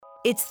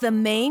It's the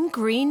Maine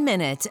Green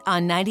Minute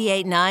on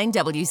 98.9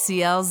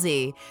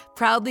 WCLZ,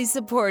 proudly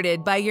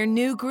supported by your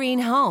new green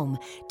home,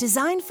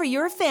 designed for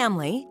your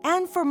family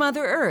and for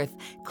Mother Earth,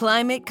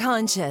 climate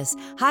conscious,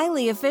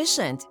 highly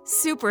efficient,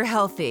 super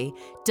healthy.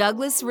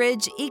 Douglas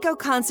Ridge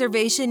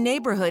Eco-Conservation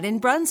Neighborhood in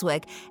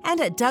Brunswick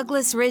and at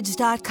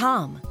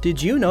douglasridge.com.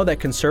 Did you know that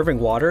conserving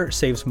water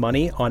saves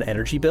money on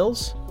energy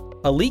bills?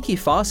 A leaky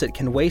faucet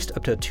can waste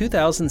up to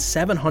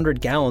 2,700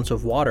 gallons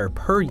of water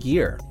per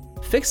year.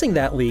 Fixing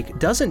that leak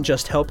doesn't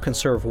just help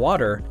conserve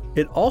water,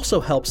 it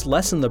also helps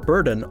lessen the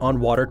burden on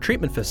water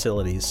treatment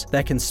facilities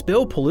that can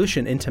spill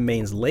pollution into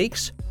Maine's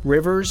lakes,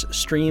 rivers,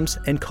 streams,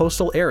 and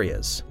coastal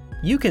areas.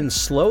 You can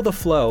slow the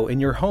flow in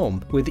your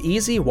home with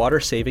easy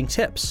water-saving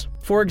tips.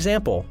 For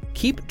example,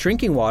 keep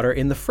drinking water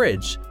in the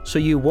fridge so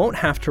you won't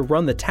have to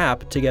run the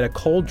tap to get a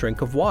cold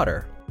drink of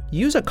water.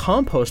 Use a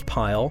compost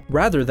pile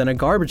rather than a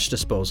garbage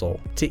disposal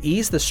to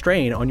ease the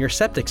strain on your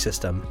septic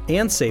system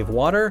and save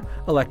water,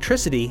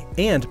 electricity,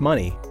 and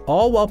money,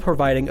 all while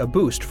providing a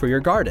boost for your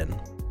garden.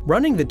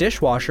 Running the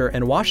dishwasher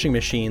and washing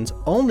machines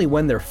only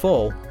when they're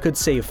full could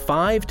save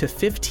 5 to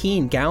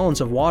 15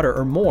 gallons of water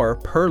or more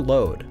per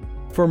load.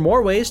 For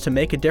more ways to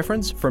make a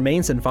difference for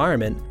Maine's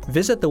environment,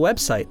 visit the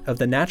website of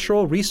the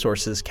Natural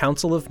Resources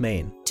Council of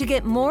Maine. To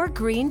get more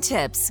green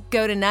tips,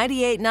 go to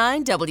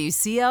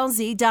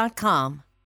 98.9WCLZ.com.